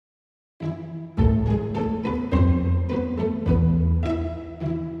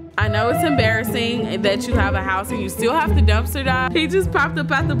know it's embarrassing that you have a house and you still have to dumpster dive. He just popped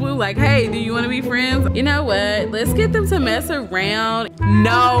up out the blue like, hey, do you want to be friends? You know what? Let's get them to mess around.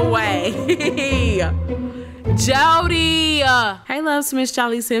 No way. Jody. Hey loves, Miss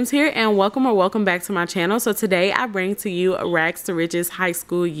Jolly Sims here, and welcome back to my channel. So today I bring to you Rags to Riches high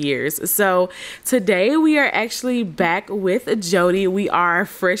school years. So today we are actually back with Jody. We are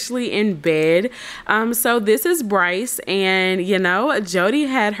freshly in bed. So this is Bryce, and you know, Jody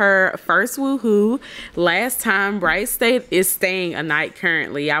had her first woohoo last time. Bryce is staying a night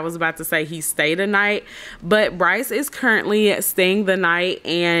currently. I was about to say he stayed a night, but Bryce is currently staying the night.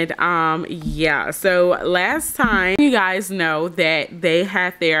 And yeah, so last time you guys know that they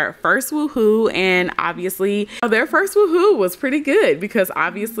had their first woohoo, and obviously their first woohoo was pretty good because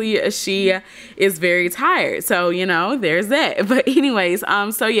obviously she is very tired, so you know, there's that. But anyways,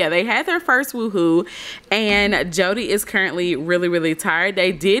 so yeah, they had their first woohoo, and Jody is currently really tired.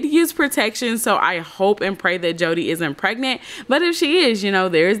 They did use protection, so I hope and pray that Jody isn't pregnant, but if she is, you know,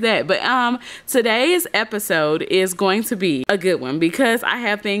 there's that. But today's episode is going to be a good one because I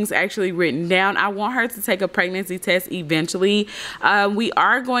have things actually written down. I want her to take a pregnancy test eventually. We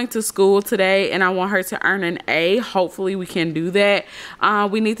are going to school today, and I want her to earn an A. Hopefully we can do that.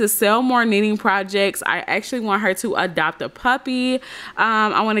 We need to sell more knitting projects. I actually want her to adopt a puppy.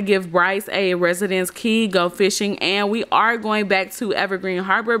 I want to give Bryce a residence key, go fishing, and we are going back to Evergreen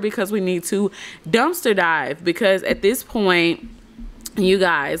Harbor because we need to dumpster dive, because at this point, you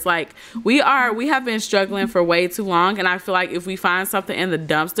guys, like, we have been struggling for way too long, and I feel like if we find something in the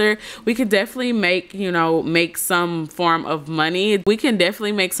dumpster, we could definitely make, you know, make some form of money. We can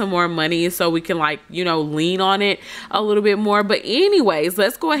definitely make some more money so we can, like, you know, lean on it a little bit more. But anyways,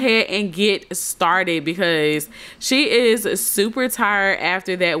 let's go ahead and get started because she is super tired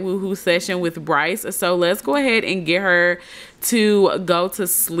after that woohoo session with Bryce. So let's go ahead and get her to go to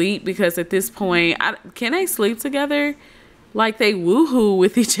sleep, because at this point, can they sleep together? Like, they woohoo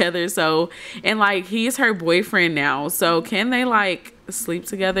with each other, so, and like, he's her boyfriend now, so can they like sleep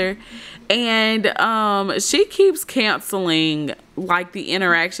together? And she keeps canceling like the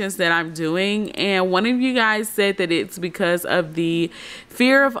interactions that I'm doing, and one of you guys said that it's because of the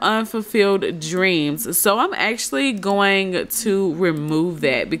fear of unfulfilled dreams. So I'm actually going to remove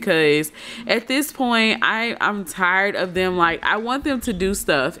that, because at this point I'm tired of them. Like, I want them to do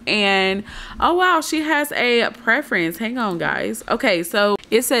stuff. And oh wow, she has a preference. Hang on guys. Okay, so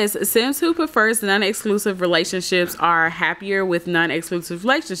it says Sims who prefers non-exclusive relationships are happier with non-exclusive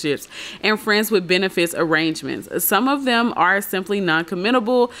relationships and friends with benefits arrangements. Some of them are simply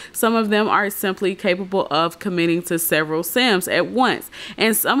non-committable. Some of them are simply capable of committing to several Sims at once.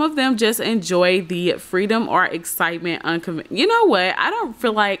 And some of them just enjoy the freedom or excitement. You know what? I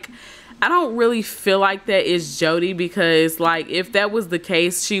don't really feel like that is Jody, because like, if that was the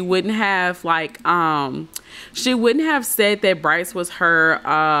case, she wouldn't have like she wouldn't have said that Bryce was her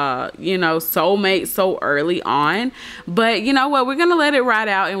you know, soulmate so early on. But you know what, we're gonna let it ride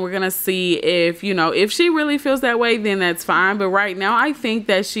out, and we're gonna see if, you know, if she really feels that way, then that's fine. But right now I think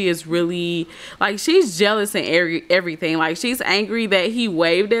that she is really, like, she's jealous and everything. Like, she's angry that he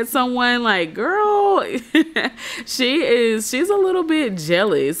waved at someone. Like, girl, she's a little bit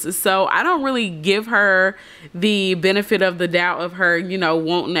jealous. So I don't really give her the benefit of the doubt of her, you know,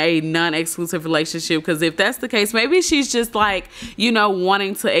 wanting a non-exclusive relationship, because if that's the case, maybe she's just like, you know,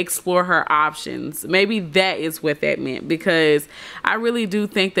 wanting to explore her options. Maybe that is what that meant, because I really do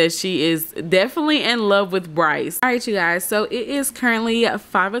think that she is definitely in love with Bryce. All right, you guys, so it is currently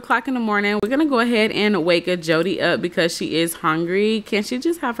 5 o'clock in the morning. We're gonna go ahead and wake Jody up because she is hungry. Can she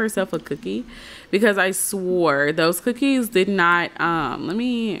just have herself a cookie? Because I swore those cookies did not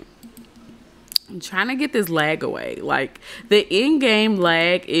I'm trying to get this lag away. Like, the in-game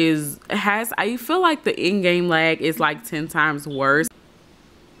lag I feel like the in-game lag is like 10 times worse.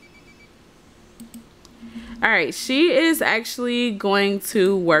 All right, she is actually going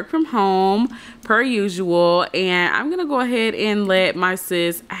to work from home per usual, and I'm gonna go ahead and let my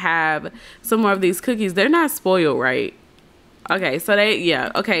sis have some more of these cookies. They're not spoiled, right? Okay, so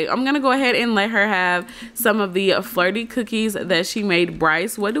okay, I'm gonna go ahead and let her have some of the flirty cookies that she made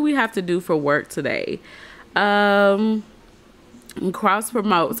Bryce. What do we have to do for work today? Cross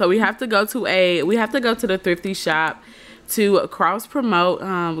promote. So we have to go to the thrifty shop to cross promote.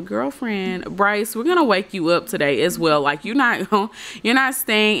 Girlfriend Bryce, we're gonna wake you up today as well. Like, you're not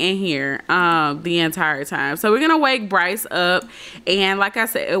staying in here the entire time. So we're gonna wake Bryce up, and like I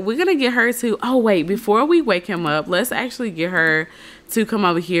said, we're gonna get her to, oh wait, before we wake him up, let's actually get her to come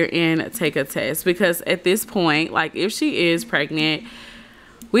over here and take a test, because at this point, like, if she is pregnant,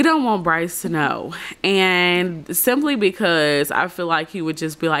 we don't want Bryce to know. And simply because I feel like he would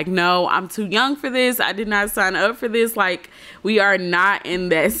just be like, no, I'm too young for this. I did not sign up for this. Like, we are not in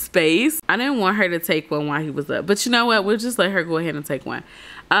that space. I didn't want her to take one while he was up. But you know what? We'll just let her go ahead and take one.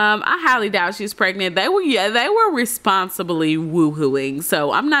 I highly doubt she's pregnant. They were responsibly woohooing.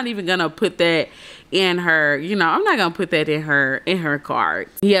 So I'm not even gonna put that in her, you know, I'm not gonna put that in her card.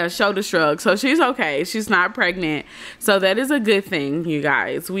 Yeah, shoulder shrug. So she's okay. She's not pregnant. So that is a good thing, you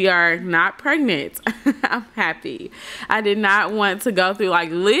guys. We are not pregnant. I'm happy. I did not want to go through,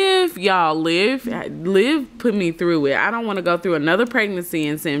 like, Liv put me through it. I don't want to go through another pregnancy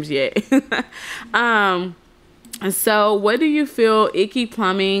in Sims yet. So what do you feel? Icky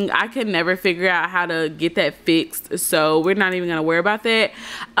plumbing, I could never figure out how to get that fixed, so we're not even gonna worry about that.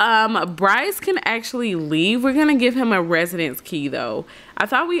 Bryce can actually leave. We're gonna give him a residence key though. I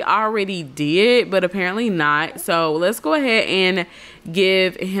thought we already did, but apparently not, so let's go ahead and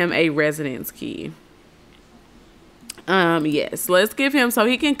give him a residence key. Yes, let's give him so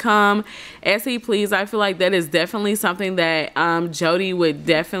he can come as he please. I feel like that is definitely something that Jody would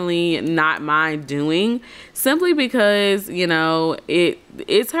definitely not mind doing, simply because, you know,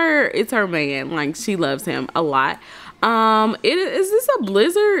 it's her man. Like, she loves him a lot. Is this a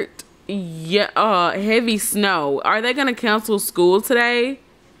blizzard? Yeah, heavy snow. Are they gonna cancel school today?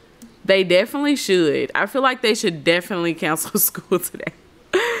 They definitely should. I feel like they should definitely cancel school today.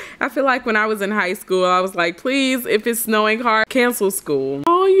 I feel like when I was in high school, I was like, please, if it's snowing hard, cancel school.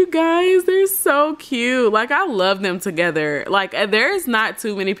 Oh, you guys, they're so cute. Like, I love them together. Like, there's not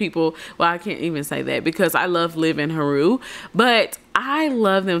too many people. Well, I can't even say that because I love Liv and Haru, but I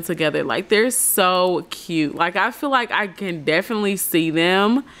love them together. Like, they're so cute. Like, I feel like I can definitely see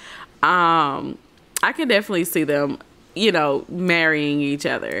them. I can definitely see them, you know, marrying each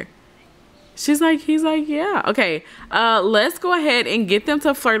other. He's like, yeah. Okay, let's go ahead and get them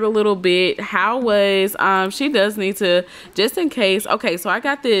to flirt a little bit. How was, she does need to, just in case. Okay, so I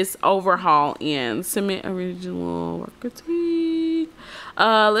got this overhaul in. Submit original work critique.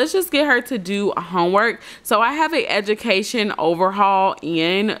 Let's just get her to do homework. So I have an education overhaul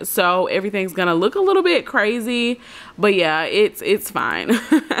in, so everything's gonna look a little bit crazy, but yeah, it's fine.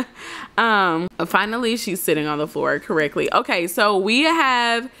 Finally, she's sitting on the floor correctly. Okay, so we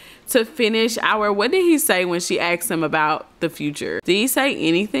have to finish our, what did he say when she asked him about the future? Did he say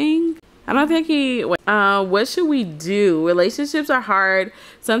anything? I don't think he, what should we do? Relationships are hard.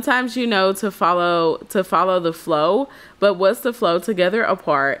 Sometimes, you know, to follow the flow, but what's the flow? Together,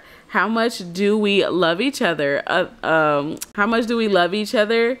 apart. How much do we love each other? How much do we love each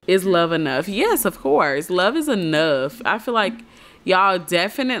other? Is love enough? Yes, of course. Love is enough. I feel like y'all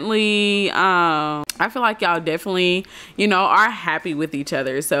definitely, you know, are happy with each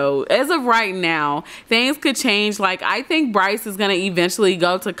other. So as of right now, things could change. Like, I think Bryce is gonna eventually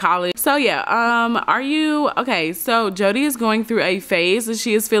go to college. So yeah, okay, so Jody is going through a phase and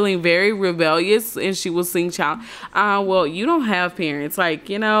she is feeling very rebellious and she will sing child. Well, you don't have parents. Like,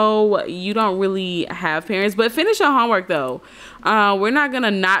 you know, you don't really have parents, but finish your homework though. We're not gonna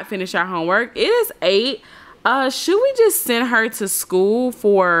not finish our homework. It is 8. Should we just send her to school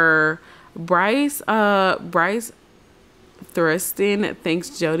for Bryce? Bryce Thurston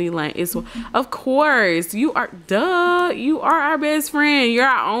thinks Jody Lane is, of course, you are our best friend. You're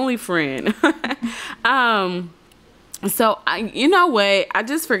our only friend. So you know what? I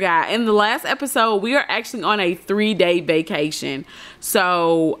just forgot. In the last episode, we are actually on a 3-day vacation.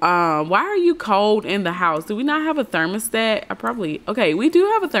 So, why are you cold in the house? Do we not have a thermostat? Okay, we do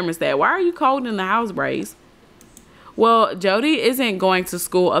have a thermostat. Why are you cold in the house, Bryce? Well, Jody isn't going to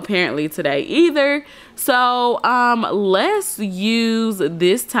school apparently today either. So, let's use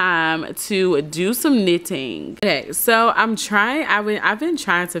this time to do some knitting. Okay, so I've been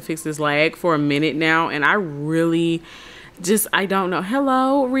trying to fix this lag for a minute now, and I really I don't know.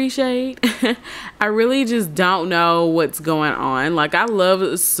 Hello, Reshade. I really just don't know what's going on. Like, I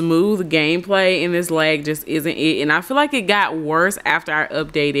love smooth gameplay, and this lag just isn't it. And I feel like it got worse after I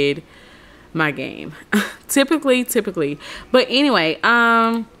updated my game. typically. But anyway,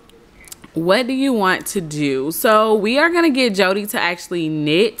 what do you want to do? So we are gonna get Jody to actually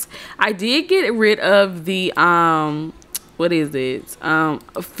knit. I did get rid of the what is it?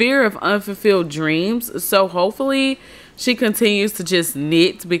 Fear of unfulfilled dreams. So hopefully she continues to just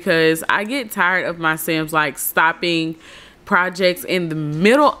knit, because I get tired of my Sims like stopping projects in the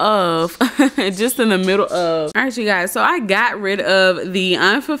middle of just in the middle of. All right, you guys, so I got rid of the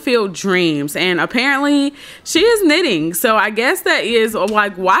unfulfilled dreams, and apparently she is knitting. So I guess that is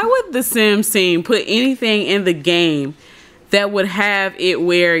like, why would the Sims team put anything in the game that would have it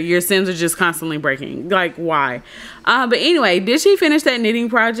where your Sims are just constantly breaking. Like, why? But anyway, did she finish that knitting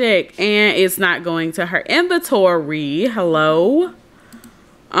project? And it's not going to her inventory. Hello?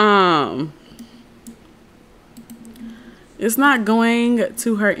 It's not going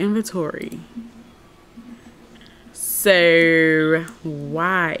to her inventory. So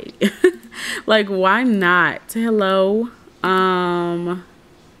why? Like, why not? Hello?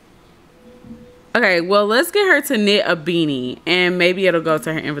 Okay, well, let's get her to knit a beanie and maybe it'll go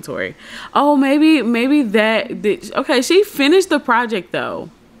to her inventory. Oh, maybe that okay, she finished the project though.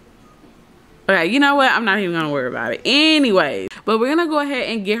 Okay, you know what? I'm not even gonna worry about it. Anyways, but we're gonna go ahead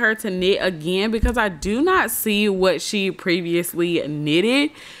and get her to knit again because I do not see what she previously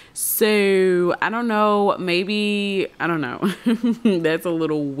knitted. So I don't know, maybe, I don't know. That's a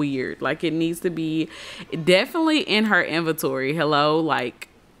little weird. Like, it needs to be definitely in her inventory. Hello, like,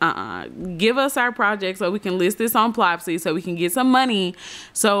 give us our project so we can list this on Plopsy so we can get some money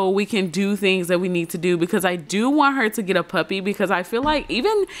so we can do things that we need to do, because I do want her to get a puppy, because I feel like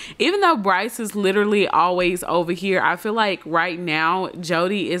even though Bryce is literally always over here, I feel like right now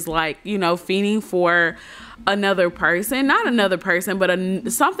Jody is like, you know, fiending for another person, not another person, but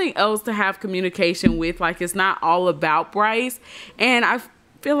something else to have communication with. Like, it's not all about Bryce. And I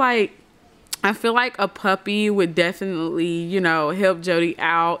feel like a puppy would definitely, you know, help Jody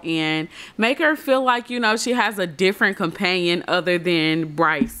out and make her feel like, you know, she has a different companion other than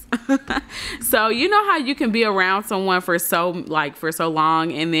Bryce. So, you know how you can be around someone for so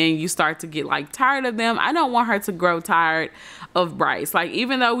long and then you start to get like tired of them. I don't want her to grow tired of Bryce. Like,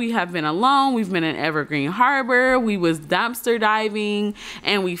 even though we have been alone, we've been in Evergreen Harbor, we was dumpster diving,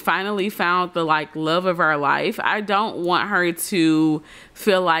 and we finally found the like love of our life. I don't want her to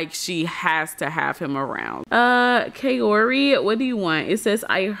feel like she has to have him around. Kaori, what do you want? It says,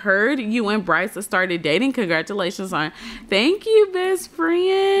 I heard you and Bryce started dating. Congratulations on. Thank you, best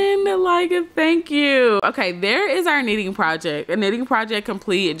friend. Like, thank you. Okay, there is our knitting project. A knitting project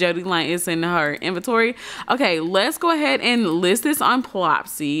complete. Jody Line is in her inventory. Okay, let's go ahead and list this on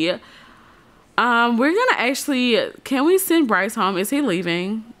Plopsy. We're gonna actually, can we send Bryce home? Is he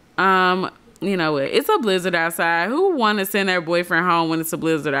leaving? You know what? It's a blizzard outside. Who want to send their boyfriend home when it's a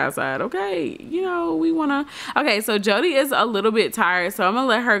blizzard outside? Okay, you know, we want to. Okay, so Jody is a little bit tired, so I'm going to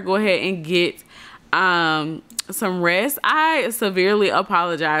let her go ahead and get some rest. I severely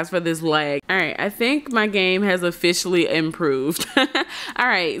apologize for this lag. All right, I think my game has officially improved. All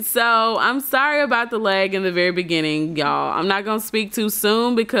right, so I'm sorry about the lag in the very beginning, y'all. I'm not gonna speak too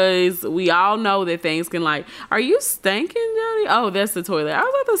soon because we all know that things can, like, are you stinking, Jody? Oh, that's the toilet. I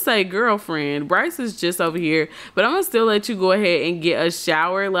was about to say girlfriend. Bryce is just over here, but I'm gonna still let you go ahead and get a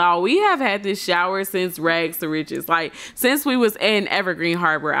shower. Like, we have had this shower since rags to riches, like since we was in Evergreen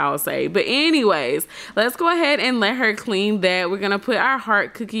Harbor, I'll say. But anyways, let's go ahead and let her clean that. We're gonna put our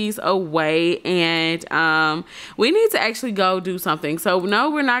heart cookies away, and we need to actually go do something. So no,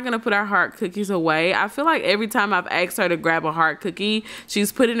 we're not gonna put our heart cookies away. I feel like every time I've asked her to grab a heart cookie,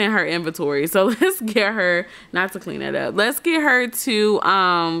 she's put it in her inventory. So let's get her, not to clean it up, let's get her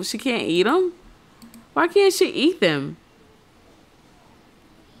to she can't eat them. Why can't she eat them?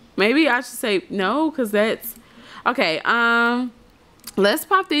 Maybe I should say no, because that's okay. Let's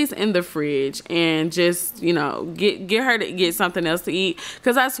pop these in the fridge and just, you know, get her to get something else to eat,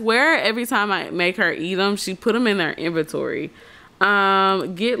 because I swear every time I make her eat them, she put them in their inventory.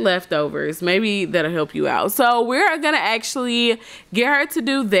 Get leftovers, maybe that'll help you out. So we're gonna actually get her to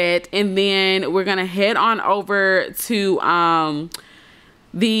do that, and then we're gonna head on over to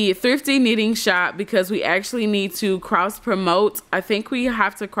the Thrifty Knitting Shop, because we actually need to cross promote. I think we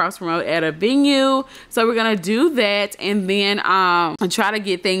have to cross promote at a venue, so we're gonna do that and then try to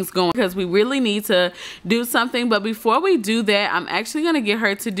get things going, because we really need to do something. But before we do that, I'm actually gonna get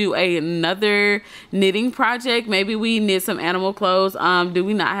her to do another knitting project. Maybe we knit some animal clothes. Do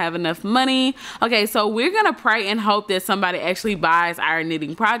we not have enough money? Okay, so we're gonna pray and hope that somebody actually buys our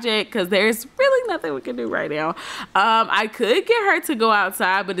knitting project, because there's really nothing we can do right now. I could get her to go outside,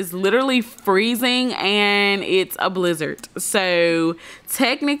 but it's literally freezing and it's a blizzard, so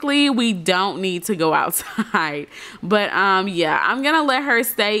technically we don't need to go outside. But yeah, I'm gonna let her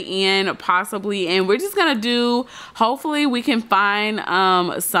stay in possibly, and we're just gonna do, hopefully we can find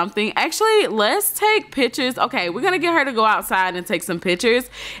something. Actually, let's take pictures. Okay, we're gonna get her to go outside and take some pictures,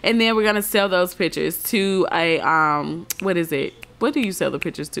 and then we're gonna sell those pictures to a what is it, what do you sell the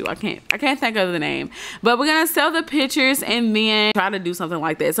pictures to? I can't think of the name, but we're gonna sell the pictures and then try to do something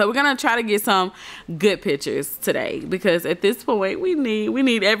like that. So we're gonna try to get some good pictures today, because at this point we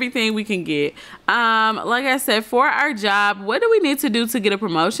need everything we can get. Like I said, for our job, what do we need to do to get a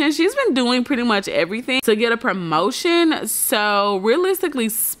promotion? She's been doing pretty much everything to get a promotion. So realistically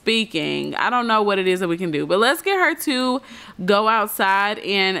speaking, I don't know what it is that we can do, but let's get her to go outside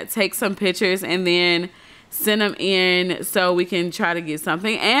and take some pictures and then send them in so we can try to get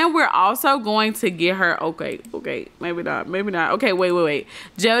something. And we're also going to get her, okay, maybe not. Okay, wait.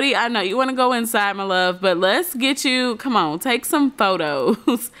 Jody, I know you want to go inside, my love, but let's get you, come on, take some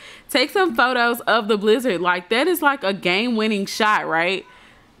photos. Take some photos of the blizzard. Like, that is like a game-winning shot, right?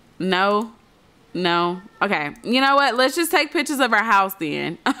 No. Okay, you know what? Let's just take pictures of our house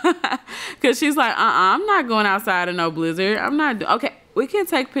then. Because she's like, I'm not going outside in no blizzard. I'm not, okay. We can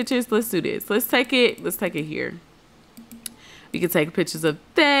take pictures. Let's do this. Let's take it here. We can take pictures of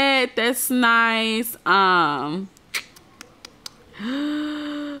that. That's nice.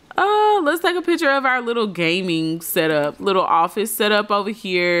 Let's take a picture of our little gaming setup, little office setup over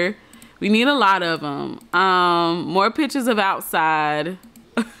here. We need a lot of them. More pictures of outside.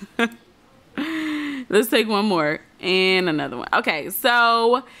 Let's take one more and another one. Okay,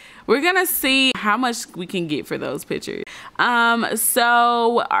 so we're gonna see how much we can get for those pictures.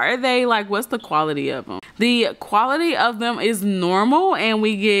 So are they like, what's the quality of them? The quality of them is normal, and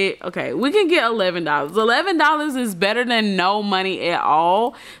we get, okay, we can get $11. $11 is better than no money at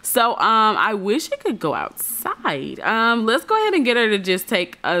all. So I wish it could go outside. Let's go ahead and get her to just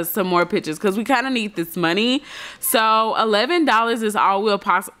take some more pictures, because we kind of need this money. So $11 is all we'll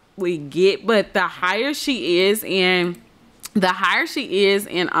possibly get, but the higher she is in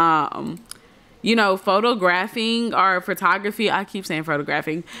you know, photographing or photography, I keep saying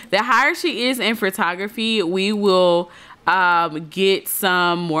photographing, the higher she is in photography, we will get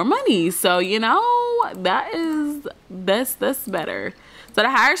some more money. So, you know, that's better. So the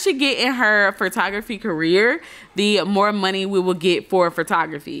higher she get in her photography career, the more money we will get for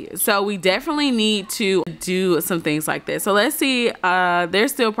photography. So we definitely need to do some things like that. So let's see, they're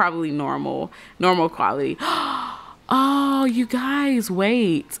still probably normal quality. Oh, you guys,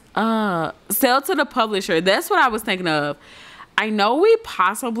 wait. Sell to the publisher. That's what I was thinking of. I know we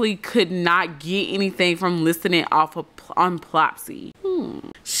possibly could not get anything from listing it off of, on Plopsy.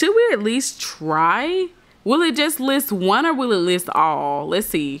 Should we at least try? Will it just list one, or will it list all? Let's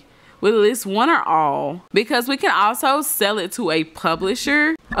see. Will it list one or all? Because we can also sell it to a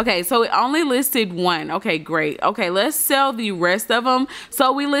publisher. Okay, so it only listed one. Okay, great. Okay, let's sell the rest of them.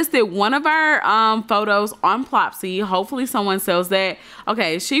 So we listed one of our photos on Plopsy. Hopefully someone sells that.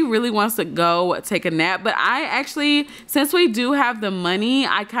 Okay, she really wants to go take a nap, but I actually, since we do have the money,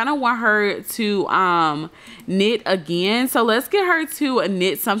 I kind of want her to knit again. So let's get her to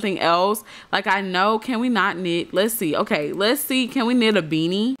knit something else. Like, I know, can we not knit? Let's see. Okay, let's see. Can we knit a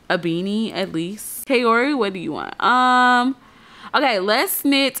beanie? A beanie at least. Kaori, what do you want? Okay, let's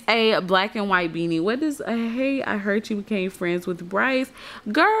knit a black and white beanie. What is, hey, I heard you became friends with Bryce.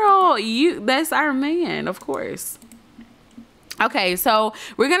 Girl, that's our man, of course. Okay, so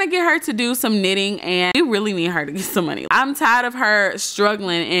we're gonna get her to do some knitting, and we really need her to get some money. I'm tired of her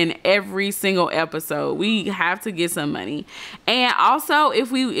struggling in every single episode. We have to get some money. And also,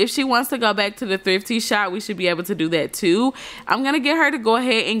 if she wants to go back to the thrifty shop, we should be able to do that too. I'm gonna get her to go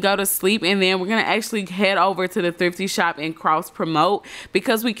ahead and go to sleep, and then we're gonna actually head over to the thrifty shop and cross promote,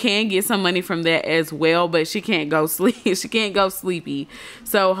 because we can get some money from that as well, but she can't go sleep. She can't go sleepy.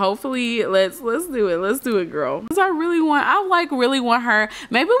 So hopefully let's do it. Let's do it, girl. Because I really want her.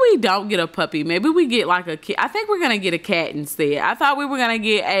 Maybe we don't get a puppy. Maybe we get like a kid. I think we're gonna get a cat instead. I thought we were gonna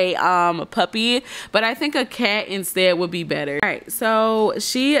get a puppy, but I think a cat instead would be better. All right, so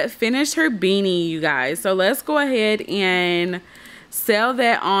she finished her beanie, you guys. So let's go ahead and sell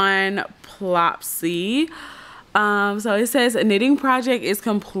that on Plopsy. So it says a knitting project is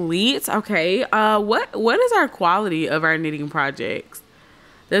complete. Okay, what is our quality of our knitting projects?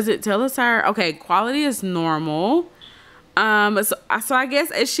 Does it tell us our, okay, quality is normal. So I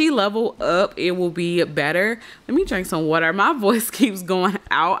guess as she level up, it will be better. Let me drink some water. My voice keeps going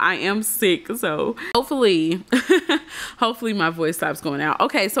out. I am sick, so hopefully hopefully my voice stops going out.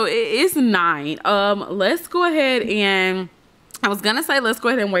 Okay, so it is 9. Let's go ahead and, I was gonna say let's go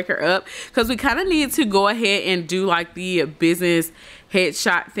ahead and wake her up, because we kind of need to go ahead and do like the business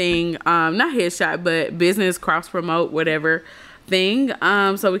headshot thing, not headshot, but business cross promote, whatever thing,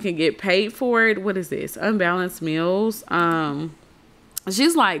 so we can get paid for it. What is this? Unbalanced meals.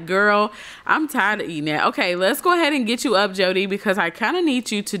 She's like, girl, I'm tired of eating that. Okay, let's go ahead and get you up, Jody, because I kind of need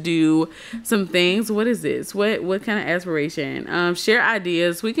you to do some things. What is this? What kind of aspiration? Share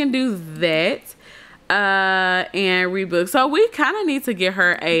ideas. We can do that. And read books. So we kind of need to get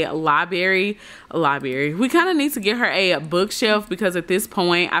her a library. We kind of need to get her a bookshelf, because at this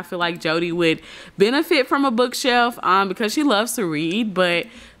point I feel like Jody would benefit from a bookshelf because she loves to read. But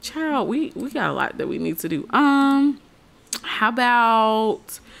child, we got a lot that we need to do. How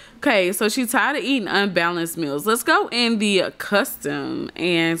about, okay, so she's tired of eating unbalanced meals. Let's go in the custom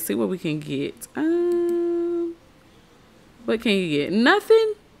and see what we can get. What can you get?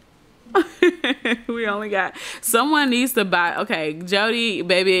 Nothing. We only got, someone needs to buy, okay, Jody,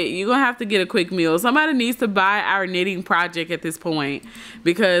 baby, you're gonna have to get a quick meal. Somebody needs to buy our knitting project at this point,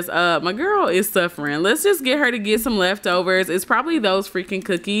 because my girl is suffering. Let's just get her to get some leftovers. It's probably those freaking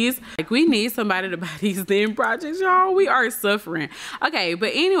cookies. Like, we need somebody to buy these knitting projects, y'all. We are suffering. Okay,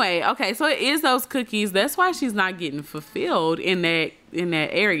 but anyway, okay, so it is those cookies. That's why she's not getting fulfilled in that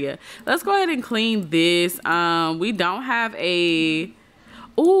area. Let's go ahead and clean this. We don't have a,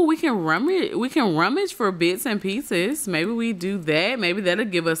 oh, we can rummage for bits and pieces. Maybe we do that. Maybe that'll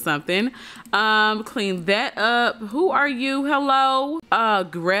give us something. Clean that up. Who are you? Hello.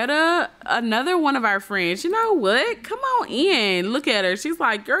 Greta, another one of our friends. You know what? Come on in. Look at her. She's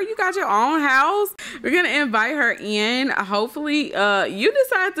like, girl, you got your own house. We're gonna invite her in. Hopefully, you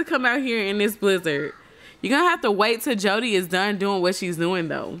decide to come out here in this blizzard. You're gonna have to wait till Jody is done doing what she's doing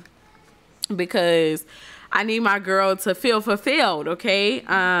though, because I need my girl to feel fulfilled, okay?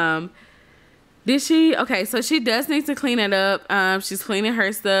 Did she? Okay, so she does need to clean it up. She's cleaning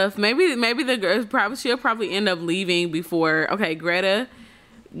her stuff. Maybe the girl, she'll probably end up leaving before. Okay, Greta,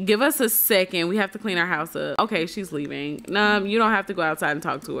 give us a second. We have to clean our house up. Okay, she's leaving. You don't have to go outside and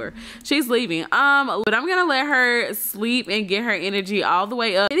talk to her. She's leaving. But I'm gonna let her sleep and get her energy all the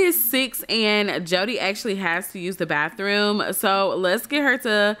way up. It is 6 and Jody actually has to use the bathroom. So let's get her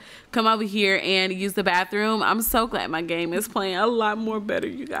to come over here and use the bathroom. I'm so glad my game is playing a lot more better,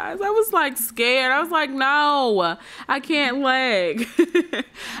 you guys. I was like scared. I was like, no, I can't lag.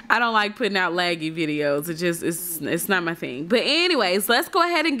 I don't like putting out laggy videos. It's not my thing. But anyways, let's go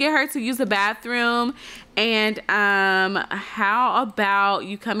ahead and get her to use the bathroom. And how about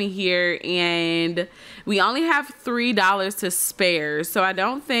you coming here, and we only have $3 to spare. So I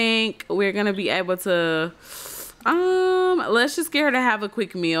don't think we're gonna be able to, let's just get her to have a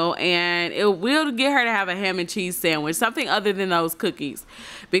quick meal, and we'll get her to have a ham and cheese sandwich, something other than those cookies,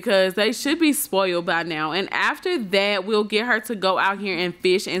 because they should be spoiled by now. And after that, we'll get her to go out here and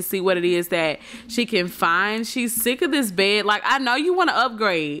fish and see what it is that she can find. She's sick of this bed. Like, I know you want to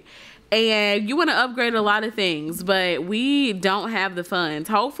upgrade, and you want to upgrade a lot of things, but we don't have the funds.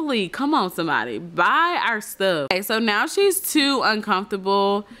 Hopefully, come on, somebody, buy our stuff. Okay, so now she's too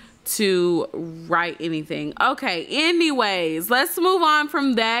uncomfortable to write anything. Okay, anyways, let's move on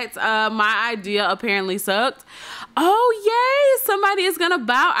from that. My idea apparently sucked. Oh yay, somebody's gonna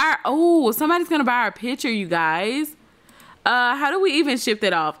buy our picture, you guys. How do we even ship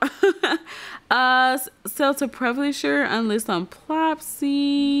that off? Sell to publisher, unlist on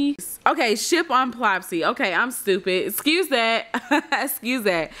Plopsy. Okay, ship on Plopsy. Okay, I'm stupid. Excuse that. Excuse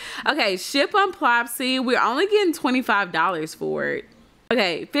that. Okay, ship on Plopsy. We're only getting $25 for it.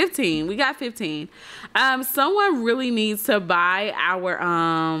 Okay, 15. We got 15. Someone really needs to buy our,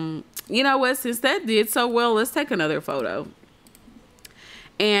 you know what, since that did so well, let's take another photo.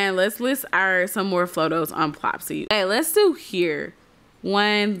 And let's list some more photos on Plopsy. Okay, let's do here.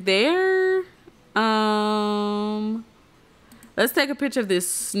 One there. Let's take a picture of this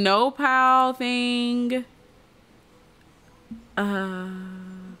snow pile thing.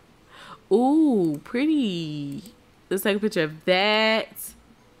 Ooh, pretty. Let's take a picture of that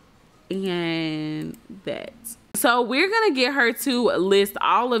and that. So we're gonna get her to list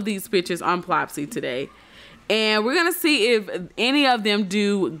all of these pictures on Plopsy today, and we're gonna see if any of them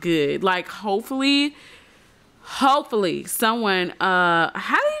do good. Like, hopefully someone, how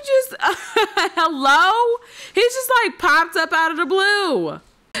do you just, hello? He just like popped up out of the blue.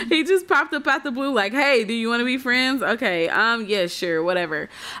 He just popped up out the blue like, hey, do you want to be friends? Okay, yeah, sure, whatever.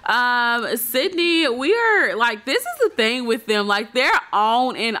 Sydney, we are like, this is the thing with them, like, they're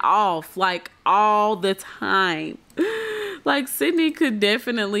on and off like all the time. Like, Sydney could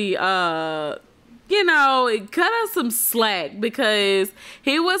definitely you know, cut us some slack, because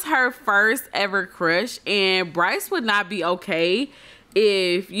he was her first ever crush, and Bryce would not be okay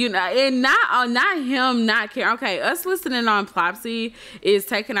if, you know, and not him not care. Okay, us listening on Plopsy is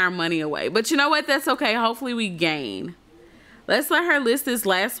taking our money away, but you know what, that's okay. Hopefully we gain. Let's let her list this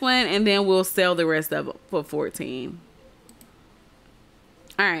last one, and then we'll sell the rest of it for 14.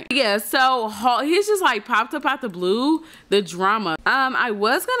 All right, yeah, so he's just like popped up out the blue, the drama. I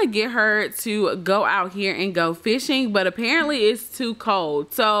was gonna get her to go out here and go fishing, but apparently it's too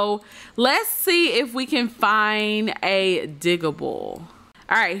cold. So let's see if we can find a diggable.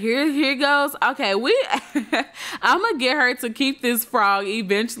 All right, here goes. Okay, I'm gonna get her to keep this frog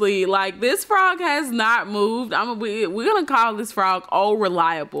eventually. Like, this frog has not moved. We're gonna call this frog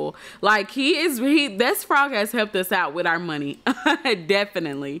reliable. Like, this frog has helped us out with our money.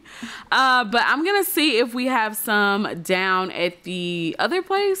 Definitely. But I'm gonna see if we have some down at the other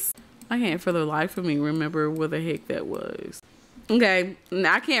place. I can't for the life of me remember where the heck that was. Okay,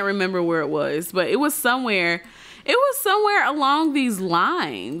 I can't remember where it was, but it was somewhere. It was somewhere along these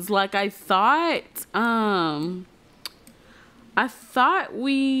lines. Like, I thought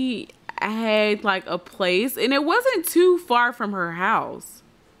we had like a place, and it wasn't too far from her house.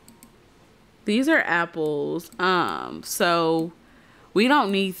 These are apples. So we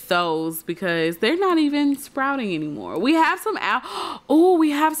don't need those because they're not even sprouting anymore. We have some we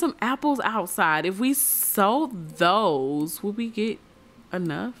have some apples outside. If we sold those, would we get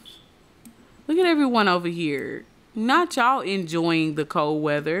enough? Look at everyone over here. Not y'all enjoying the cold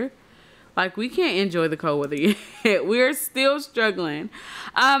weather. Like, we can't enjoy the cold weather yet. We're still struggling.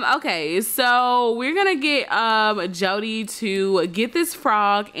 Okay, so we're gonna get Jody to get this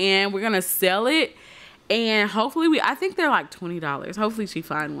frog, and we're gonna sell it, and hopefully I think they're like $20. Hopefully she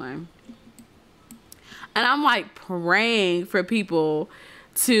find one. And I'm like praying for people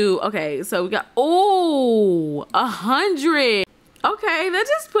to, okay, so we got 100. Okay, that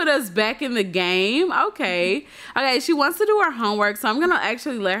just put us back in the game. Okay, she wants to do her homework, so I'm gonna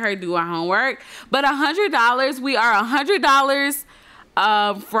actually let her do her homework. But $100, we are $100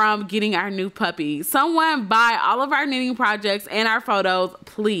 from getting our new puppy. Someone buy all of our knitting projects and our photos,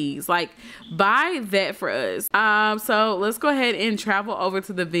 please. Like, buy that for us. So let's go ahead and travel over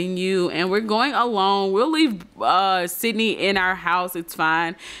to the venue, and we're going alone. We'll leave Sydney in our house. It's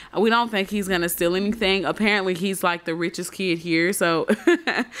fine. We don't think he's gonna steal anything. Apparently he's like the richest kid here, so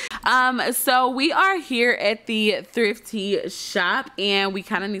so we are here at the Thrifty shop, and we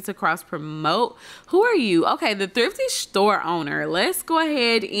kind of need to cross promote. Who are you? Okay, the Thrifty store owner. Let's go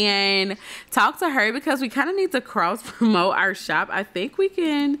ahead and talk to her because we kind of need to cross promote our shop. I think we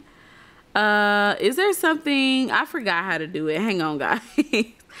can. Is there something? I forgot how to do it. Hang on, guys.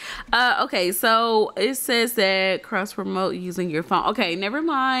 Okay, so it says that cross promote using your phone. Okay, never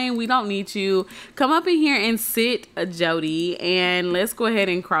mind. We don't need you. Come up in here and sit, Jody, and let's go ahead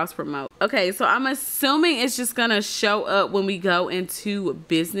and cross promote. Okay, so I'm assuming it's just gonna show up when we go into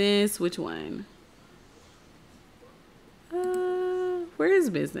business. Which one? Where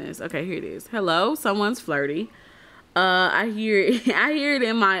is business? Okay, here it is. Hello, someone's flirty. I hear it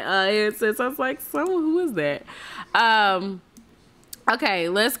in my headset. So I was like, who is that? Okay,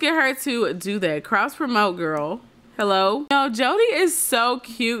 let's get her to do that. Cross promote, girl. Hello. No, Jody is so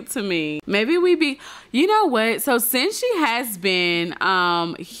cute to me. Maybe you know what? So since she has been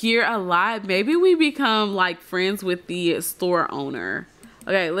here a lot, maybe we become like friends with the store owner.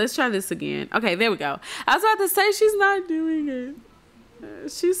 Okay, let's try this again. Okay, there we go. I was about to say she's not doing it.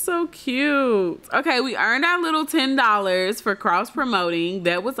 She's so cute. Okay, we earned our little $10 for cross promoting.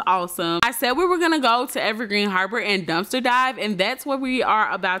 That was awesome. I said we were gonna go to Evergreen Harbor and dumpster dive, and that's what we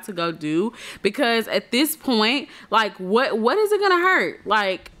are about to go do, because at this point, like, what is it gonna hurt?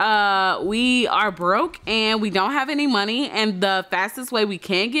 Like, we are broke and we don't have any money, and the fastest way we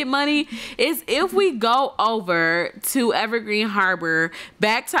can get money is if we go over to Evergreen Harbor,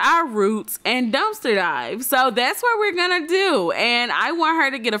 back to our roots, and dumpster dive. So that's what we're gonna do, and I want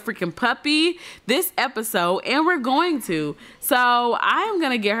her to get a freaking puppy this episode, and we're going to. So I am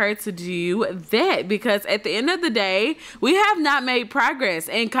gonna get her to do that, because at the end of the day, we have not made progress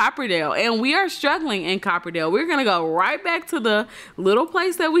in Copperdale, and we are struggling in Copperdale. We're gonna go right back to the little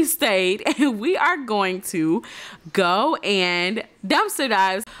place that we stayed, and we are going to go and dumpster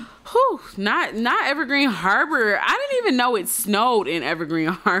dive. Whew, not Evergreen Harbor. I didn't even know it snowed in Evergreen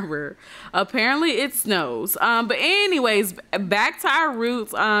Harbor. Apparently it snows. But anyways, back to our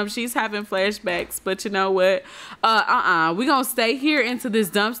roots. She's having flashbacks, but you know what? We're gonna stay here until this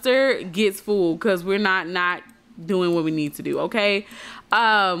dumpster gets full, because we're not doing what we need to do, okay?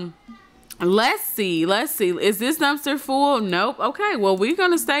 Let's see. Is this dumpster full? Nope. Okay, well, we're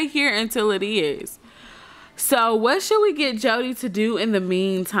gonna stay here until it is. So what should we get Jody to do in the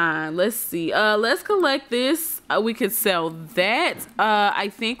meantime? Let's see. Let's collect this. We could sell that. I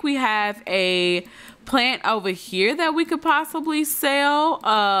think we have a plant over here that we could possibly sell.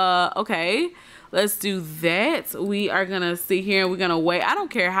 Okay. Let's do that. We are gonna sit here and we're gonna wait. I don't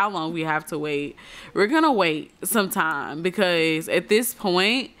care how long we have to wait. We're gonna wait some time because at this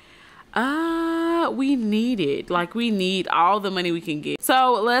point, we need it. Like, we need all the money we can get.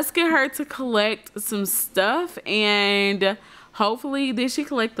 So let's get her to collect some stuff, and hopefully, did she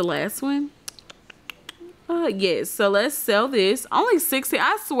collect the last one? Yes. So let's sell this. Only 60.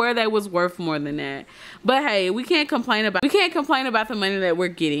 I swear that was worth more than that. But hey, we can't complain about the money that we're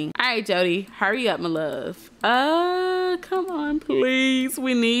getting. All right, Jody, hurry up, my love. Come on, please.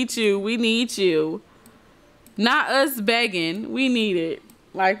 We need you. We need you. Not us begging. We need it.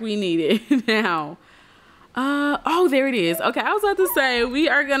 Like, we need it now. Oh, there it is. Okay, I was about to say we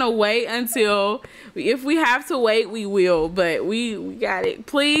are gonna wait until, if we have to wait, we will, but we got it.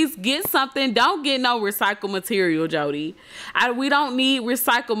 Please get something. Don't get no recycled material, Jody. We don't need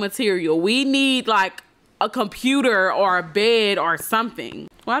recycled material. We need like a computer or a bed or something.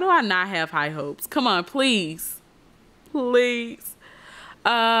 Why do I not have high hopes? Come on, please. Please.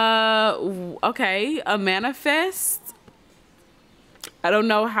 Okay, a manifest. I don't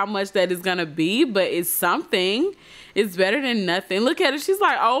know how much that is gonna be, but it's something. It's better than nothing. Look at it. She's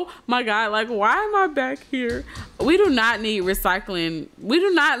like, oh my God, like, why am I back here? We do not need recycling. We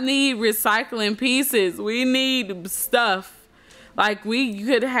do not need recycling pieces. We need stuff. Like, we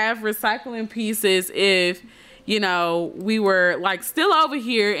could have recycling pieces if, you know, we were like still over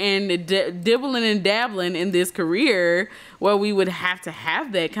here and dibbling and dabbling in this career where we would have to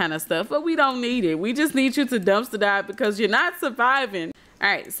have that kind of stuff, but we don't need it. We just need you to dumpster dive because you're not surviving. All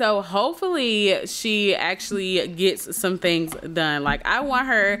right, so hopefully she actually gets some things done. Like, I want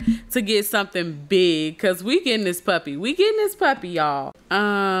her to get something big because we getting this puppy. We getting this puppy, y'all.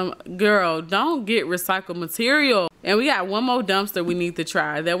 Girl, don't get recycled material. And we got one more dumpster we need to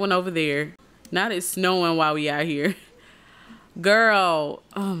try. That one over there. Not it's snowing while we out here. Girl,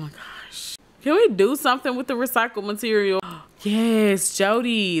 oh my gosh. Can we do something with the recycled material? Yes,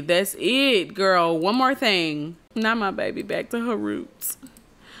 Jody, that's it, girl. One more thing. Not my baby, back to her roots.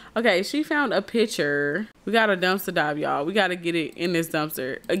 Okay, she found a picture. We got a dumpster dive, y'all. We got to get it in this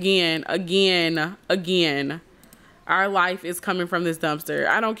dumpster. Again. Our life is coming from this dumpster.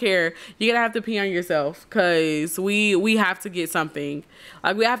 I don't care. You're gonna have to pee on yourself because we have to get something.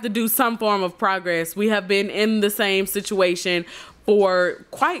 Like, we have to do some form of progress. We have been in the same situation for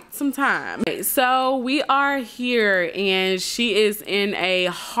quite some time. Okay, so we are here and she is in a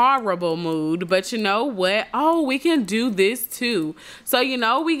horrible mood, but you know what? Oh, we can do this too. So, you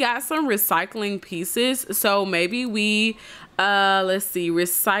know, we got some recycling pieces. So maybe we, let's see,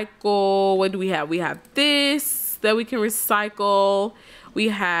 recycle. What do we have? We have this that we can recycle. We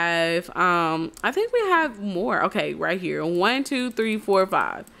have, I think we have more. Okay, right here. 1, 2, 3, 4,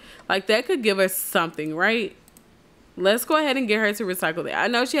 5. Like, that could give us something, right? Let's go ahead and get her to recycle that. I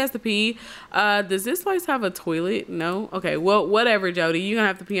know she has to pee. Does this place have a toilet? No? Okay, well, whatever, Jody. You're gonna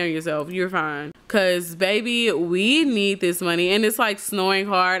have to pee on yourself. You're fine. Cause, baby, we need this money. And it's like snowing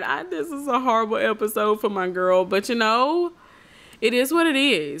hard. This is a horrible episode for my girl. But, you know, it is what it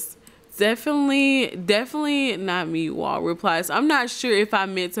is. Definitely not me, wall replies. I'm not sure if I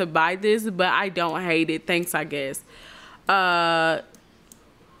meant to buy this, but I don't hate it. Thanks, I guess. No,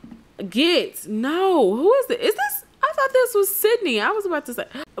 who is it? Is this? I thought this was Sydney. I was about to say,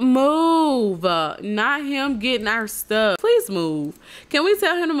 move. Not him getting our stuff. Please move. Can we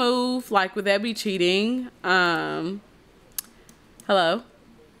tell him to move? Like, would that be cheating? Hello?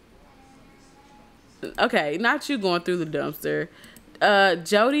 Okay, not you going through the dumpster.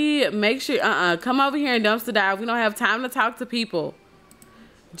 Jody, make sure, come over here and dumpster dive. We don't have time to talk to people.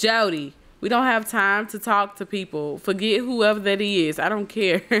 Jody, we don't have time to talk to people. Forget whoever that is. I don't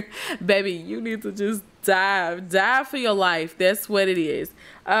care. Baby, you need to just dive for your life. That's what it is.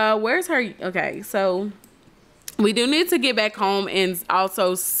 Where's her? Okay, so we do need to get back home and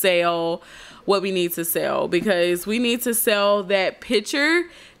also sell what we need to sell, because we need to sell that picture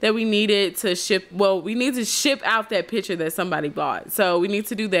that we needed to ship. Well, we need to ship out that picture that somebody bought. So we need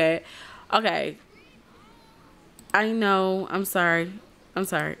to do that. Okay. I know. I'm sorry.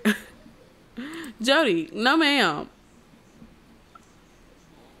 Jody, no ma'am.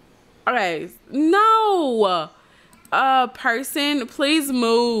 Okay. No. Person, please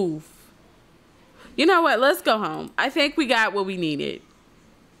move. You know what? Let's go home. I think we got what we needed.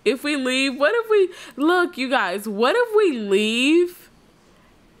 If we leave, what if we, look, you guys, what if we leave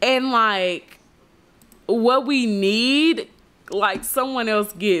and like what we need, like someone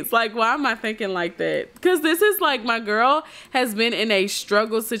else gets? Like, why am I thinking like that? Because this is like, my girl has been in a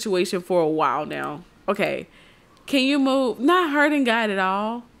struggle situation for a while now. Okay. Can you move? Not hurting God at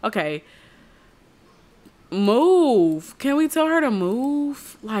all. Okay. Move. Can we tell her to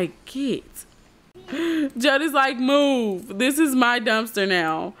move? Like, get. Jody's like, move. This is my dumpster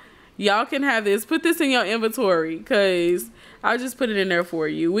now. Y'all can have this. Put this in your inventory, because I'll just put it in there for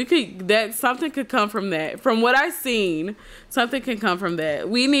you. Something could come from that. From what I've seen, something can come from that.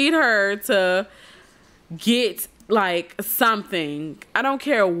 We need her to get like something. I don't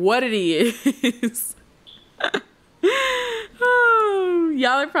care what it is. Oh,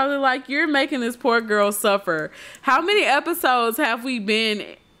 y'all are probably like, you're making this poor girl suffer. How many episodes have we been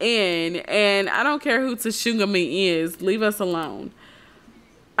in? And I don't care who Tashugami is. Leave us alone.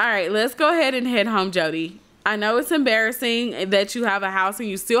 All right, let's go ahead and head home, Jody. I know it's embarrassing that you have a house and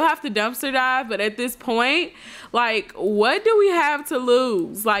you still have to dumpster dive, but at this point, like, what do we have to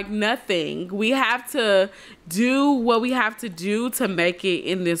lose? Like, nothing. We have to do what we have to do to make it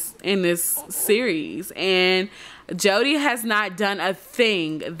in this series. And Jody has not done a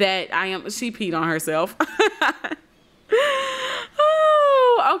thing that she peed on herself.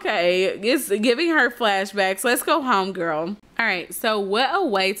 Oh, okay. It's giving her flashbacks. Let's go home, girl. All right, so what a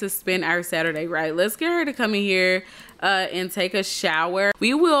way to spend our Saturday, right? Let's get her to come in here and take a shower.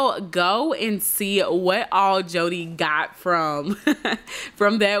 We will go and see what all Jody got from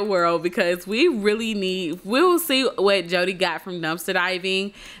from that world, because we'll see what Jody got from dumpster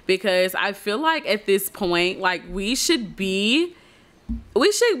diving, because I feel like at this point, like, we should be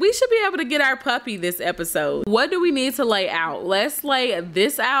able to get our puppy this episode. What do we need to lay out? Let's lay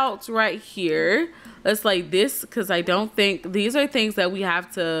this out right here. Let's lay this, because I don't think these are things that we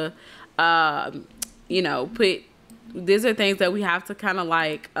have to you know, these are things that we have to kind of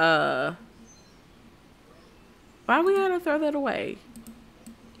like why we gotta throw that away?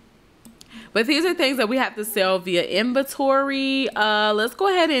 But these are things that we have to sell via inventory. Let's go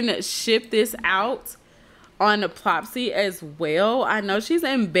ahead and ship this out on a Plopsy as well. I know she's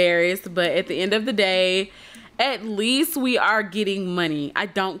embarrassed, but at the end of the day, at least we are getting money. I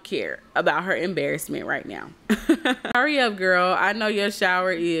don't care about her embarrassment right now. Hurry up, girl. I know your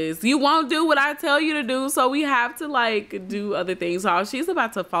shower is. You won't do what I tell you to do, so we have to like do other things. Oh, she's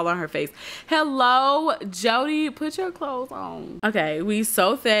about to fall on her face. Hello, Jody. Put your clothes on. Okay, we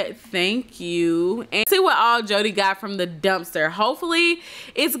sold that. Thank you. And see what all Jody got from the dumpster. Hopefully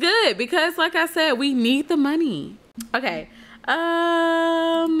it's good, because like I said, we need the money. Okay.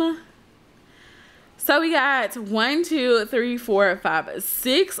 So we got 1, 2, 3, 4, 5,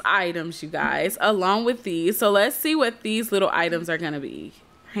 6 items, you guys, along with these. So let's see what these little items are gonna be.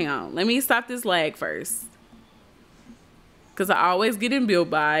 Hang on, let me stop this lag first, because I always get in bill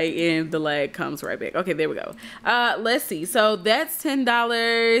by and the lag comes right back. Okay, there we go. Let's see. So that's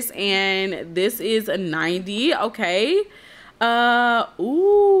 $10 and this is a 90. Okay.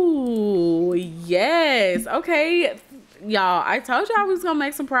 Ooh, yes. Okay. Y'all, I told y'all we was gonna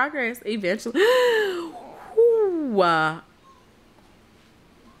make some progress eventually. Ooh.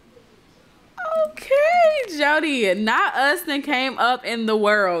 Okay, Jody, not us then came up in the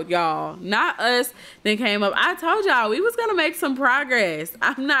world, y'all. Not us then came up. I told y'all we was gonna make some progress.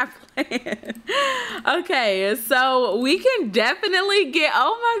 I'm not playing. Okay, so we can definitely get,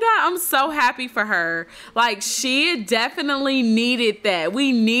 oh my God, I'm so happy for her. Like, she definitely needed that.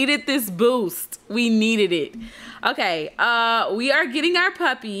 We needed this boost. We needed it. Okay, we are getting our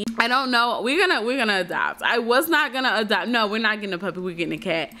puppy. I don't know. We're gonna adopt. I was not gonna adopt. No, we're not getting a puppy. We're getting a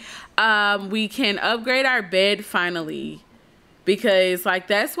cat. We can upgrade our bed finally, because like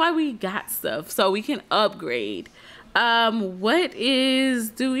that's why we got stuff, so we can upgrade. Do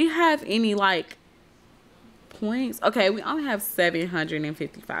we have any like points? Okay, we only have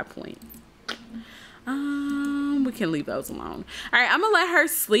 755 points. We can leave those alone. All right, I'm gonna let her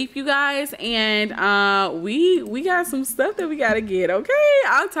sleep, you guys, and we got some stuff that we gotta get. Okay,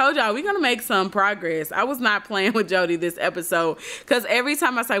 I told y'all we're gonna make some progress. I was not playing with Jody this episode, because every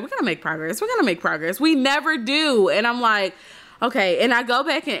time I say we're gonna make progress, we never do. And I'm like, okay, and I go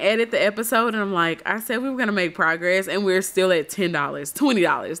back and edit the episode and I'm like, I said we were gonna make progress and we're still at $10,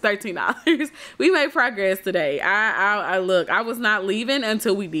 $20, $13. We made progress today. I look, I was not leaving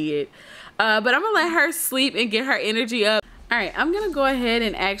until we did. But I'm gonna let her sleep and get her energy up. All right, I'm gonna go ahead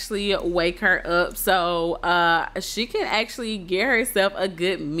and actually wake her up so she can actually get herself a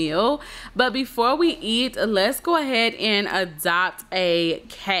good meal. But before we eat, let's go ahead and adopt a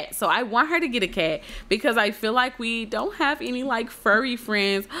cat. So I want her to get a cat because I feel like we don't have any like furry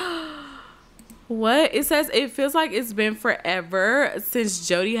friends. What it says, it feels like it's been forever since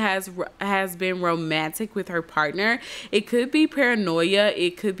Jody has been romantic with her partner. It could be paranoia,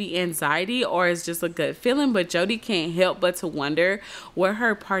 it could be anxiety, or it's just a good feeling, but Jody can't help but to wonder what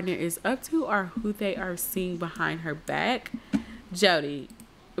her partner is up to or who they are seeing behind her back. Jody,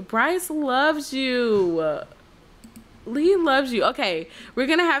 Bryce loves you. Lee loves you. Okay, we're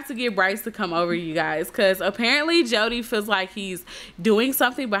gonna have to get Bryce to come over, you guys, because apparently Jody feels like he's doing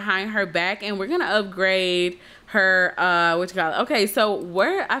something behind her back, and we're gonna upgrade her okay, so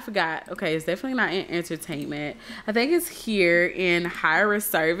where, I forgot. Okay, it's definitely not in entertainment. I think it's here in hire a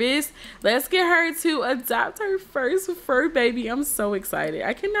service. Let's get her to adopt her first fur baby. I'm so excited.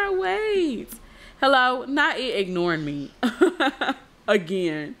 I cannot wait. Hello, not it ignoring me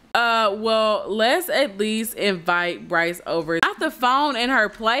again. Well, let's at least invite Bryce over. Not the phone and her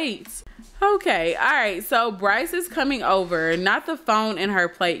plates. Okay, all right, so Bryce is coming over, not the phone and her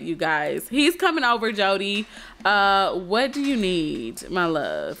plate, you guys. He's coming over, Jody. What do you need, my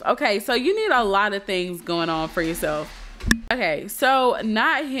love? Okay, so you need a lot of things going on for yourself. Okay, so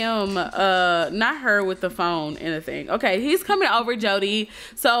not him, not her with the phone and the thing. Okay, he's coming over, Jody.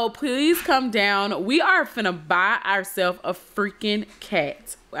 So please come down. We are finna buy ourselves a freaking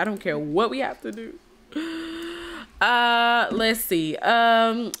cat. I don't care what we have to do. Let's see.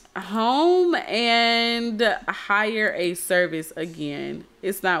 Home and hire a service again.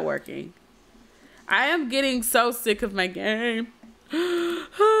 It's not working. I am getting so sick of my game.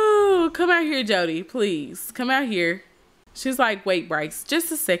 Oh, come out here, Jody, please. Come out here. She's like, wait, Bryce,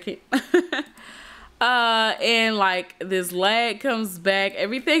 just a second. And like this lag comes back.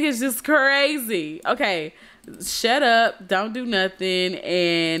 Everything is just crazy. Okay, shut up. Don't do nothing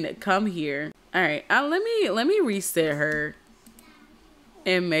and come here. All right, let me reset her,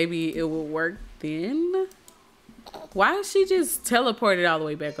 and maybe it will work then. Why is she just teleported all the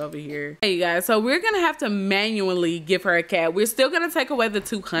way back over here? Hey, you guys, so we're gonna have to manually give her a cat. We're still gonna take away the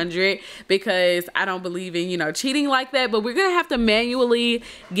 200 because I don't believe in, you know, cheating like that, but we're gonna have to manually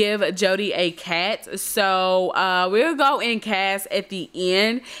give Jody a cat. So we'll go in cast at the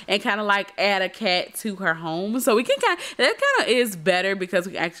end and kind of like add a cat to her home. So we can that kind of is better because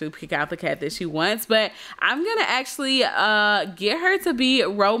we actually pick out the cat that she wants. But I'm gonna actually get her to be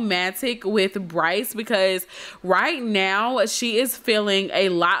romantic with Bryce because right now she is feeling a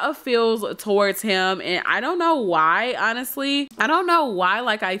lot of feels towards him, and I don't know why. Honestly, I don't know why.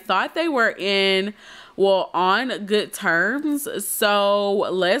 Like, I thought they were on good terms, so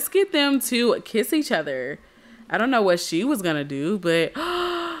let's get them to kiss each other. I don't know what she was gonna do, but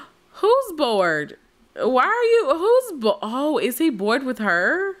who's bored? Why are you, oh, is he bored with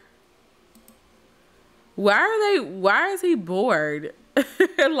her? Why is he bored?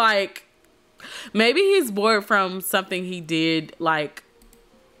 Like, maybe he's bored from something he did like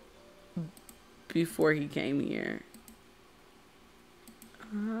before he came here.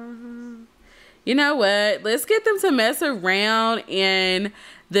 You know what? Let's get them to mess around in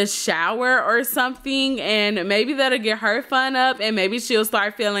the shower or something, and maybe that'll get her fun up, and maybe she'll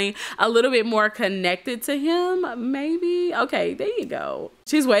start feeling a little bit more connected to him. Maybe. Okay, there you go.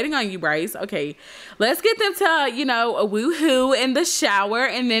 She's waiting on you, Bryce. Okay, let's get them to, you know, a woohoo in the shower,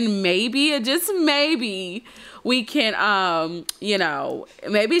 and then maybe, just maybe, we can, you know,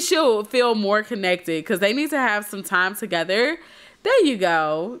 maybe she'll feel more connected because they need to have some time together. There you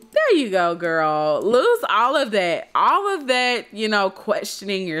go. There you go, girl. Lose all of that, you know,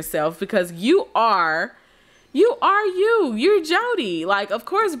 questioning yourself, because you are you. You're Jody. Like, of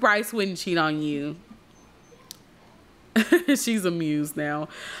course Bryce wouldn't cheat on you. She's amused now.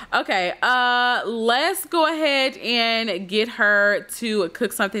 Okay, let's go ahead and get her to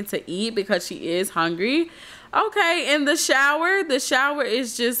cook something to eat because she is hungry. Okay, in the shower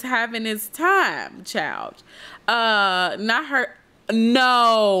is just having its time, child. Not her.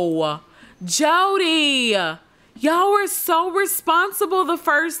 No, Jody, y'all were so responsible the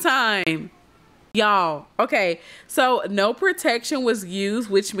first time, y'all. Okay, so no protection was used,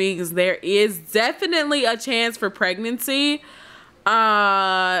 which means there is definitely a chance for pregnancy.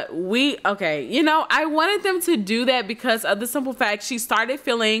 Okay, you know, I wanted them to do that because of the simple fact she started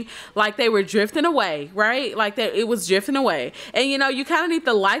feeling like they were drifting away, right? Like that it was drifting away. And you know, you kind of need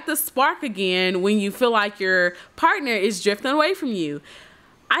to light the spark again when you feel like your partner is drifting away from you.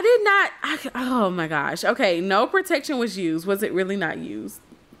 Oh my gosh. Okay, no protection was used. Was it really not used?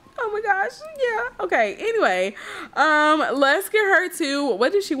 Oh my gosh. Yeah. Okay, anyway, let's get her to,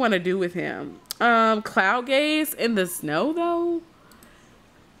 what does she want to do with him? Cloud gaze in the snow though?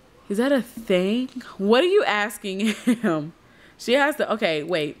 Is that a thing? What are you asking him? She has to, okay,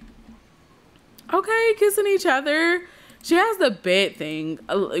 wait. Okay, kissing each other. She has the bed thing.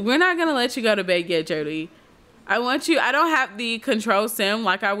 We're not gonna let you go to bed yet, Jody. I want you, I don't have the control sim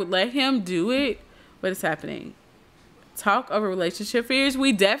like I would let him do it. What is happening? Talk over relationship fears.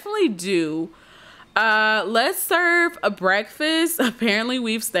 We definitely do. Let's serve a breakfast. Apparently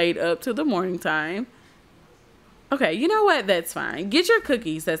we've stayed up till the morning time. Okay, you know what? That's fine. Get your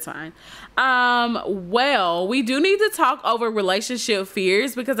cookies. That's fine. Well, we do need to talk over relationship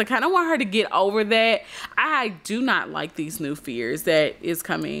fears because I kind of want her to get over that. I do not like these new fears that is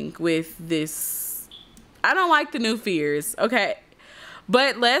coming with this. I don't like the new fears. Okay.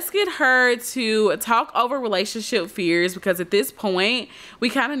 But let's get her to talk over relationship fears because at this point, we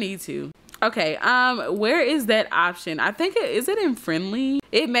kind of need to. Okay, where is that option? I think is it in friendly?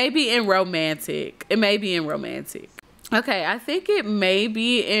 It may be in romantic. It may be in romantic. Okay, I think it may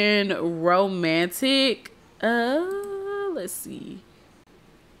be in romantic. Let's see.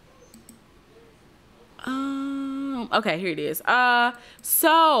 Okay, here it is.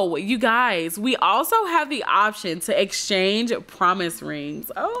 So you guys, we also have the option to exchange promise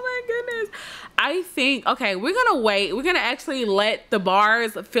rings. Oh my goodness. I think, okay, we're gonna wait. We're gonna actually let the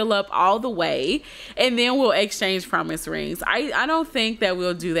bars fill up all the way and then we'll exchange promise rings. I don't think that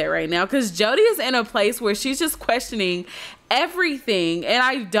we'll do that right now because Jody is in a place where she's just questioning everything. And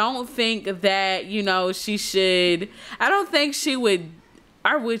I don't think that, you know, she should, I don't think she would,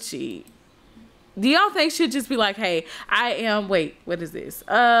 or would she? Do y'all think she'd just be like, hey, I am, wait, what is this?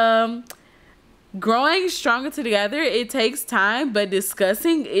 Growing stronger together, it takes time, but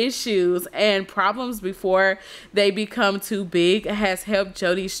discussing issues and problems before they become too big has helped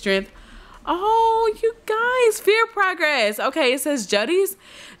Jody's strength. Oh, you guys, fear progress. Okay, it says Jody's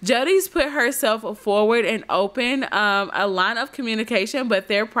put herself forward and open a line of communication, but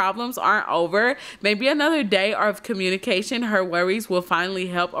their problems aren't over. Maybe another day of communication, her worries will finally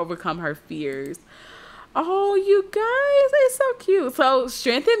help overcome her fears. Oh, you guys, it's so cute. So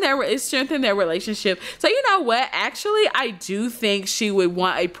strengthen their relationship. So you know what? Actually, I do think she would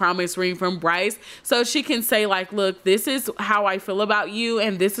want a promise ring from Bryce so she can say like, look, this is how I feel about you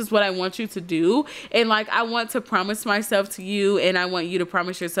and this is what I want you to do. And like, I want to promise myself to you and I want you to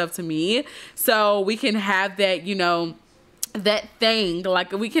promise yourself to me. So we can have that, you know, that thing,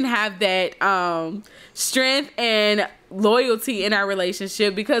 like we can have that strength and loyalty in our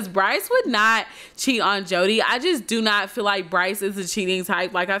relationship because Bryce would not cheat on Jody. I just do not feel like Bryce is a cheating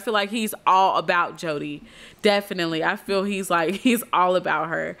type. Like I feel like he's all about Jody. Definitely. I feel he's all about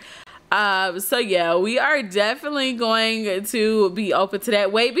her. So yeah, we are definitely going to be open to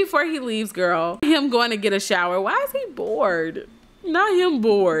that. Wait before he leaves, girl. Him going to get a shower. Why is he bored? Not him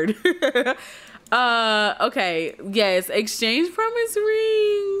bored. Okay, yes, exchange promise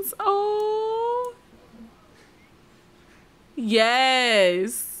rings. Oh,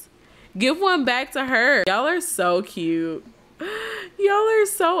 yes, give one back to her. Y'all are so cute. Y'all are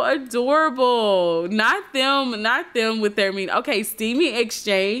so adorable. Not them with their mean. Okay, steamy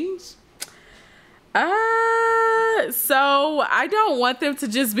exchange. So I don't want them to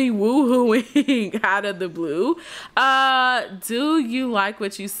just be woohooing out of the blue. Do you like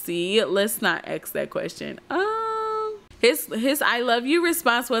what you see? Let's not ask that question. His I love you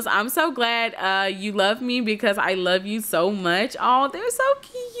response was, I'm so glad you love me because I love you so much. Oh, they're so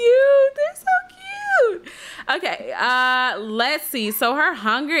cute. They're so cute. Okay, let's see. So her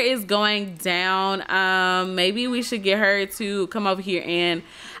hunger is going down. Maybe we should get her to come over here, and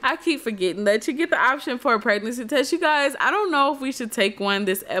I keep forgetting that you get the option for a pregnancy test. You guys, I don't know if we should take one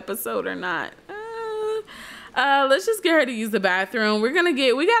this episode or not. Let's just get her to use the bathroom. We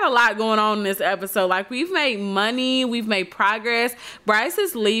got a lot going on in this episode. Like, we've made money, we've made progress. Bryce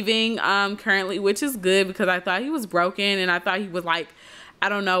is leaving currently, which is good because I thought he was broken and I thought he was like, I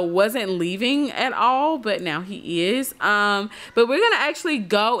don't know, wasn't leaving at all, but now he is. But we're gonna actually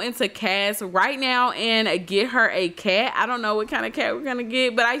go into Cass right now and get her a cat. I don't know what kind of cat we're gonna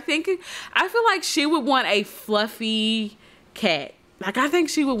get, but I feel like she would want a fluffy cat. Like, I think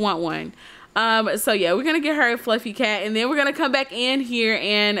she would want one. So yeah, we're gonna get her a fluffy cat, and then we're gonna come back in here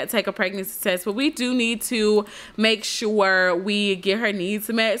and take a pregnancy test. But we do need to make sure we get her needs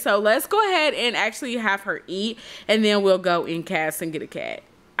met. So let's go ahead and actually have her eat, and then we'll go in Cass and get a cat.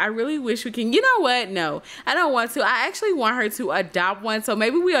 I really wish we can. You know what? No, I don't want to. I actually want her to adopt one. So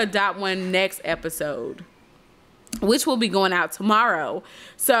maybe we adopt one next episode, which will be going out tomorrow.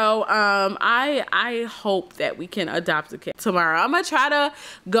 So I hope that we can adopt a cat tomorrow. I'm gonna try to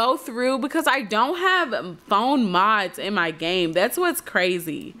go through because I don't have phone mods in my game. That's what's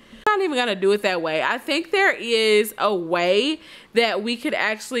crazy. I'm not even gonna do it that way. I think there is a way that we could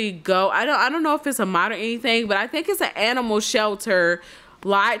actually go. I don't know if it's a mod or anything, but I think it's an animal shelter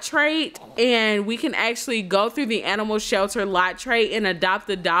lot trait, and we can actually go through the animal shelter lot trait and adopt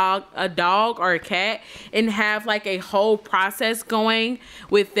a dog or a cat and have like a whole process going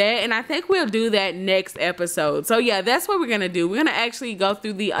with that. And I think we'll do that next episode. So yeah, that's what we're gonna do. We're gonna actually go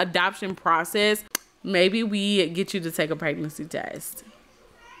through the adoption process. Maybe we get you to take a pregnancy test,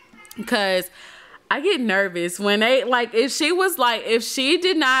 because I get nervous when they, like, if she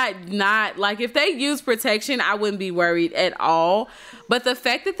did not, like, if they use protection, I wouldn't be worried at all. But the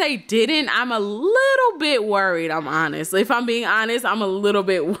fact that they didn't, I'm a little bit worried, I'm honest. If I'm being honest, I'm a little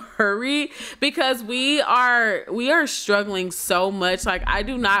bit worried because we are struggling so much. Like, I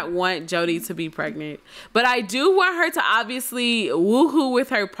do not want Jody to be pregnant, but I do want her to obviously woohoo with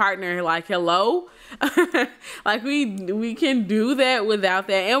her partner. Like, hello? Like, we can do that without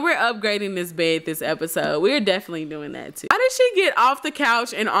that. And we're upgrading this bed this episode. We're definitely doing that too. How did she get off the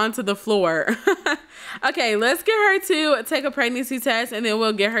couch and onto the floor? Okay, let's get her to take a pregnancy test and then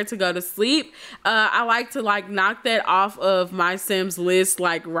we'll get her to go to sleep. I like to like knock that off of my Sims list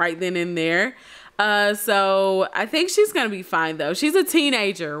like right then and there. So I think she's gonna be fine though. She's a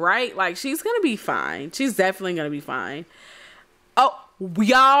teenager, right? Like, she's gonna be fine. She's definitely gonna be fine. Oh,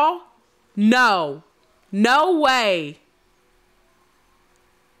 y'all. No way.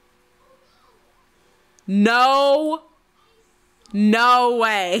 No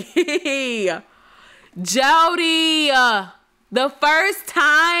way. Jody, the first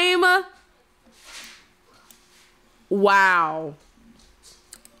time. Wow.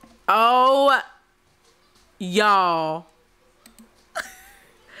 Oh, y'all.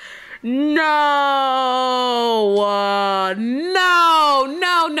 No.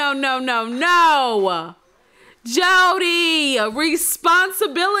 Jody,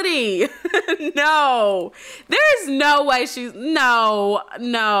 responsibility. No, there's no way she's, no.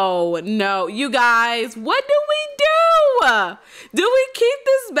 You guys, what do we do? Do we keep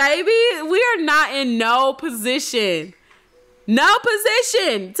this baby? We are not in no position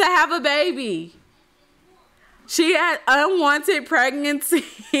to have a baby. She had unwanted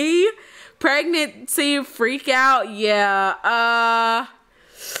pregnancy freak out. Yeah.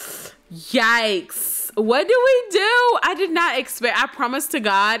 Yikes. What do we do? I did not expect, I promise to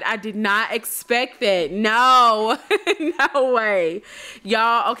God, I did not expect that. No, no way.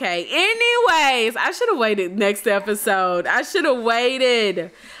 Y'all, okay. Anyways, I should have waited next episode. I should have waited.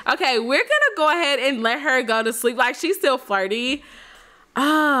 Okay, we're gonna go ahead and let her go to sleep. Like, she's still flirty.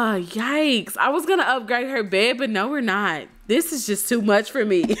 Ah, yikes. I was gonna upgrade her bed, but no, we're not. This is just too much for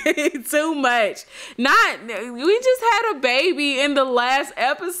me. Too much. We just had a baby in the last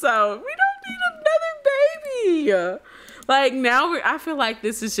episode. We don't need another baby. Like, now I feel like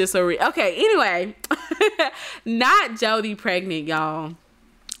this is just okay, anyway. Not Jody pregnant, y'all.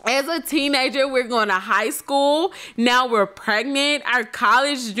 As a teenager, we're going to high school. Now we're pregnant. Our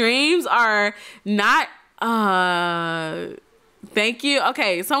college dreams are not, thank you.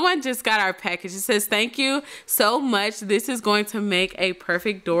 Okay, someone just got our package. It says, thank you so much. This is going to make a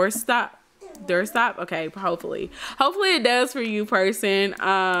perfect doorstop. Okay, hopefully it does for you, person.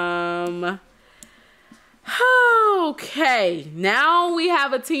 Okay, now we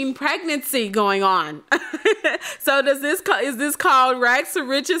have a teen pregnancy going on. So is this called Rags to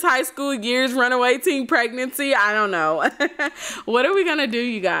Riches High School Years Runaway Teen Pregnancy? I don't know. What are we gonna do,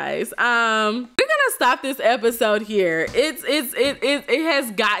 you guys? We're gonna stop this episode here. It has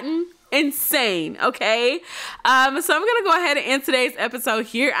gotten insane. Okay, so I'm gonna go ahead and end today's episode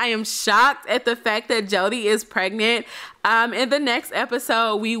here. I am shocked at the fact that Jody is pregnant. In the next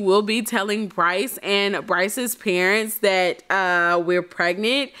episode, we will be telling Bryce and Bryce's parents that we're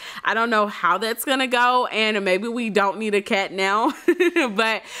pregnant. I don't know how that's gonna go, and maybe we don't need a cat now.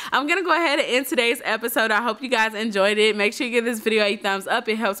 But I'm gonna go ahead and end today's episode. I hope you guys enjoyed it. Make sure you give this video a thumbs up.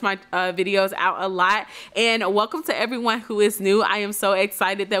 It helps my videos out a lot. And welcome to everyone who is new. I am so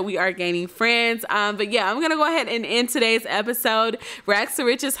excited that we are gaining friends. But yeah, I'm gonna go ahead and end today's episode. Rags to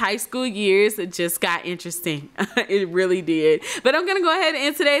Riches High School Years just got interesting. It really did. But I'm gonna go ahead and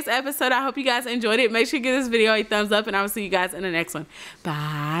end today's episode. I hope you guys enjoyed it. Make sure you give this video a thumbs up, and I will see you guys in the next one.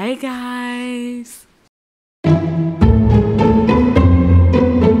 Bye, guys.